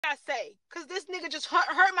I say? Because this nigga just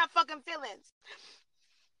hurt my fucking feelings.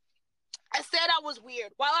 I said I was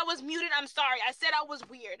weird. While I was muted, I'm sorry. I said I was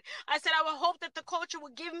weird. I said I would hope that the culture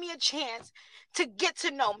would give me a chance to get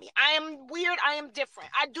to know me. I am weird. I am different.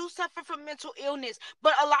 I do suffer from mental illness,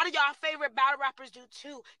 but a lot of y'all favorite battle rappers do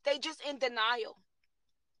too. They just in denial.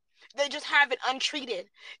 They just have it untreated.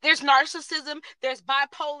 There's narcissism, there's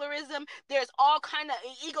bipolarism, there's all kind of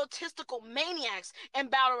egotistical maniacs in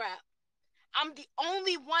battle rap. I'm the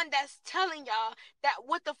only one that's telling y'all that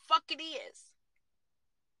what the fuck it is.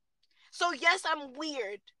 So yes, I'm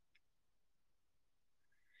weird.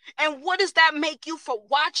 And what does that make you for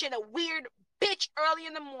watching a weird bitch early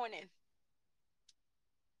in the morning?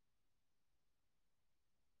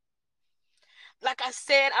 Like I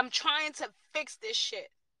said, I'm trying to fix this shit.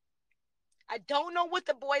 I don't know what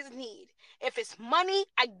the boys need. If it's money,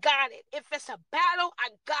 I got it. If it's a battle, I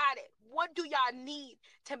got it. What do y'all need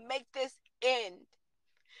to make this end?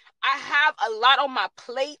 I have a lot on my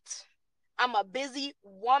plate. I'm a busy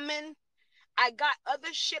woman. I got other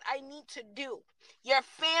shit I need to do. Your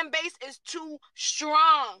fan base is too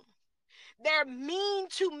strong. They're mean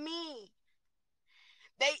to me.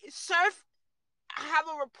 They Surf, I have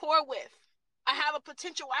a rapport with. I have a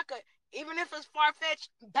potential I could, even if it's far-fetched,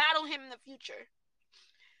 battle him in the future.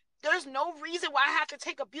 There's no reason why I have to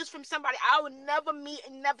take abuse from somebody I would never meet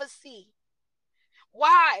and never see.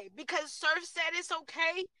 Why? Because Surf said it's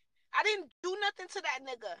okay? I didn't do nothing to that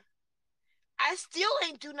nigga. I still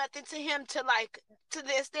ain't do nothing to him to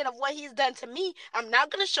the extent of what he's done to me. I'm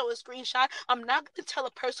not gonna show a screenshot. I'm not gonna tell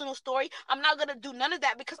a personal story. I'm not gonna do none of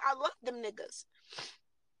that because I love them niggas.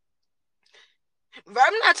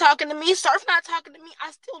 Verb not talking to me. Surf not talking to me.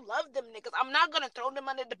 I still love them niggas. I'm not gonna throw them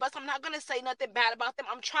under the bus. I'm not gonna say nothing bad about them.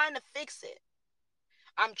 I'm trying to fix it.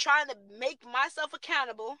 I'm trying to make myself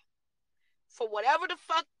accountable for whatever the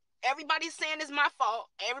fuck everybody's saying is my fault.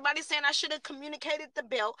 Everybody's saying I should have communicated the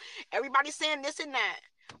bill. Everybody's saying this and that.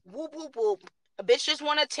 Whoop, whoop, whoop. A bitch just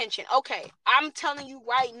want attention. Okay, I'm telling you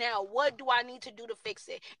right now, what do I need to do to fix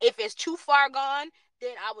it? If it's too far gone,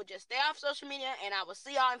 then I would just stay off social media and I will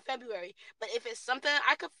see y'all in February. But if it's something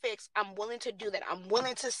I could fix, I'm willing to do that. I'm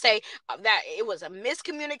willing to say that it was a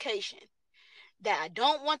miscommunication. That I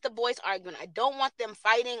don't want the boys arguing. I don't want them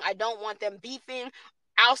fighting. I don't want them beefing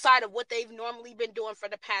outside of what they've normally been doing for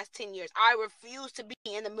the past 10 years. I refuse to be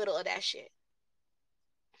in the middle of that shit.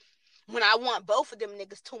 When I want both of them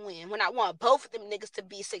niggas to win, when I want both of them niggas to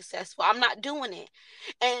be successful, I'm not doing it.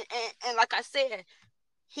 And like I said,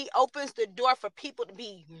 he opens the door for people to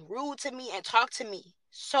be rude to me and talk to me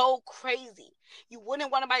so crazy. You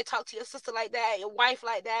wouldn't want nobody to talk to your sister like that, your wife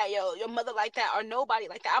like that, your mother like that, or nobody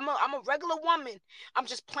like that. I'm a regular woman. I'm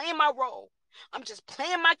just playing my role. I'm just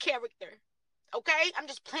playing my character. Okay? I'm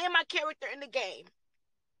just playing my character in the game.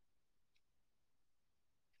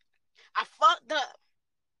 I fucked up.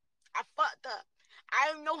 I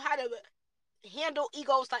don't know how to handle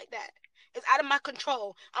egos like that. It's out of my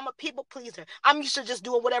control. I'm a people pleaser. I'm used to just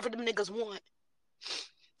doing whatever them niggas want.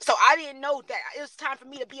 So I didn't know that it was time for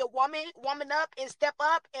me to be a woman up and step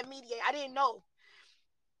up and mediate. I didn't know.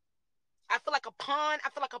 I feel like a pawn. I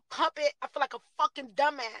feel like a puppet. I feel like a fucking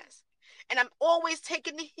dumbass. And I'm always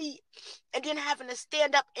taking the heat and then having to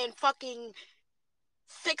stand up and fucking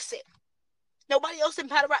fix it. Nobody else in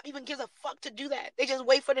battle rap even gives a fuck to do that. They just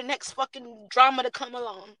wait for the next fucking drama to come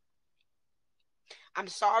along. I'm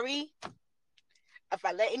sorry if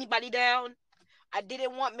I let anybody down. I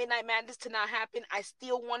didn't want Midnight Madness to not happen. I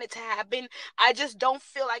still want it to happen. I just don't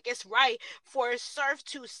feel like it's right for Surf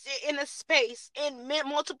to sit in a space, in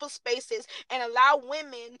multiple spaces, and allow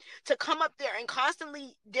women to come up there and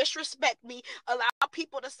constantly disrespect me, allow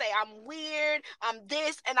people to say I'm weird, I'm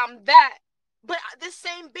this, and I'm that. But this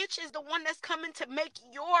same bitch is the one that's coming to make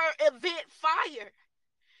your event fire.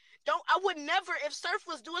 I would never, if Surf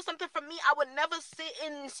was doing something for me, I would never sit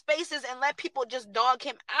in spaces and let people just dog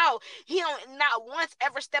him out. He don't not once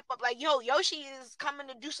ever step up like, yo, Yoshi is coming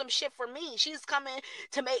to do some shit for me. She's coming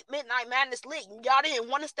to make Midnight Madness lit. Y'all didn't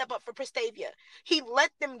want to step up for Prestavia. He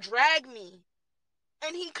let them drag me.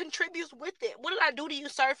 And he contributes with it. What did I do to you,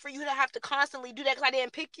 Surf, for you to have to constantly do that because I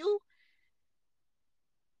didn't pick you?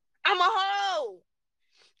 I'm a hoe.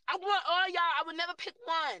 I want all y'all. I would never pick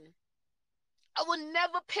one. I would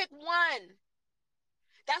never pick one.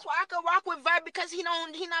 That's why I can rock with Verb because he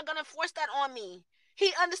not gonna force that on me.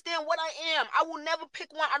 He understand what I am. I will never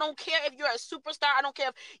pick one. I don't care if you're a superstar. I don't care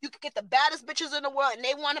if you can get the baddest bitches in the world and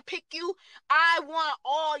they want to pick you. I want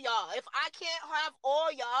all y'all. If I can't have all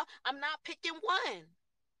y'all, I'm not picking one.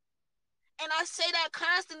 And I say that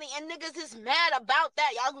constantly, and niggas is mad about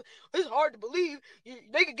that. Y'all, it's hard to believe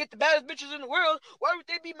they could get the baddest bitches in the world. Why would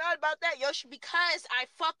they be mad about that, Yoshi? Because I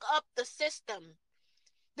fuck up the system.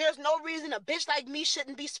 There's no reason a bitch like me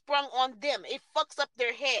shouldn't be sprung on them. It fucks up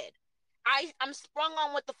their head. I'm sprung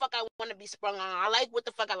on what the fuck I want to be sprung on. I like what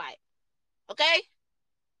the fuck I like. Okay?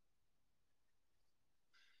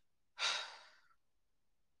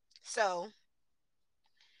 So,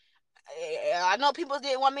 I know people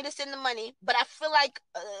didn't want me to send the money, but I feel like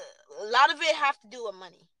a lot of it have to do with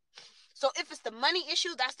money. So if it's the money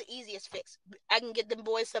issue, that's the easiest fix. I can get them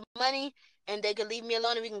boys some money, and they can leave me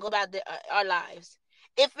alone, and we can go about our lives.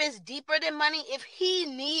 If it's deeper than money, if he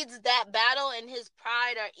needs that battle and his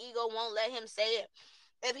pride or ego won't let him say it,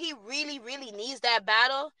 if he really, really needs that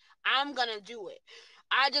battle, I'm going to do it.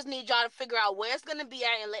 I just need y'all to figure out where it's going to be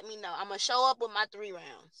at and let me know. I'm going to show up with my 3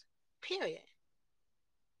 rounds. Period.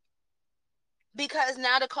 Because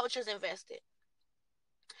now the culture's invested.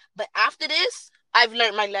 But after this, I've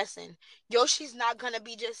learned my lesson. Yoshi's not going to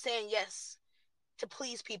be just saying yes to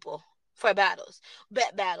please people for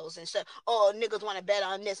bet battles and stuff. Oh, niggas want to bet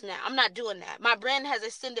on this now. I'm not doing that. My brand has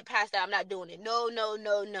ascended past that. I'm not doing it. No, no,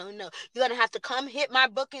 no, no, no. You're going to have to come hit my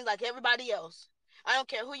bookings like everybody else. I don't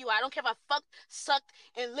care who you are. I don't care if I fucked, sucked,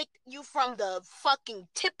 and licked you from the fucking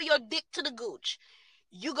tip of your dick to the gooch.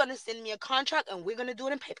 You're going to send me a contract, and we're going to do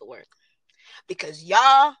it in paperwork. Because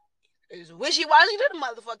y'all is wishy-washy to the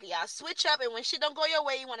motherfucker. Y'all switch up, and when shit don't go your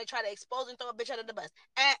way, you want to try to expose and throw a bitch under the bus.